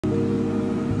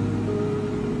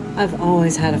I've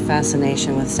always had a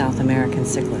fascination with South American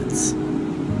cichlids.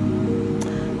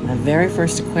 My very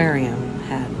first aquarium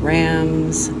had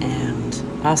rams and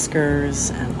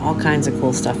Oscars and all kinds of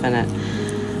cool stuff in it.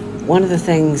 One of the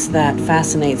things that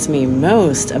fascinates me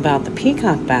most about the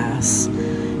peacock bass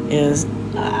is,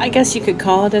 I guess you could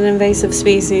call it an invasive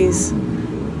species,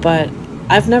 but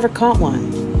I've never caught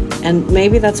one. And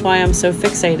maybe that's why I'm so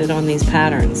fixated on these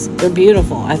patterns. They're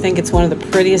beautiful. I think it's one of the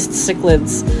prettiest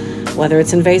cichlids, whether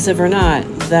it's invasive or not,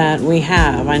 that we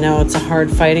have. I know it's a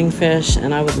hard fighting fish,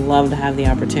 and I would love to have the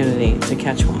opportunity to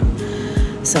catch one.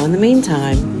 So in the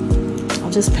meantime,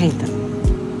 I'll just paint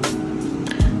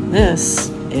them. This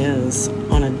is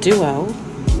on a Duo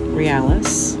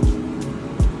Realis,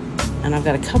 and I've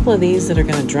got a couple of these that are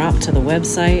going to drop to the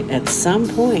website at some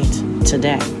point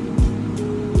today.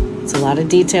 It's a lot of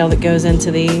detail that goes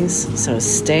into these, so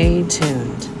stay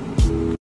tuned.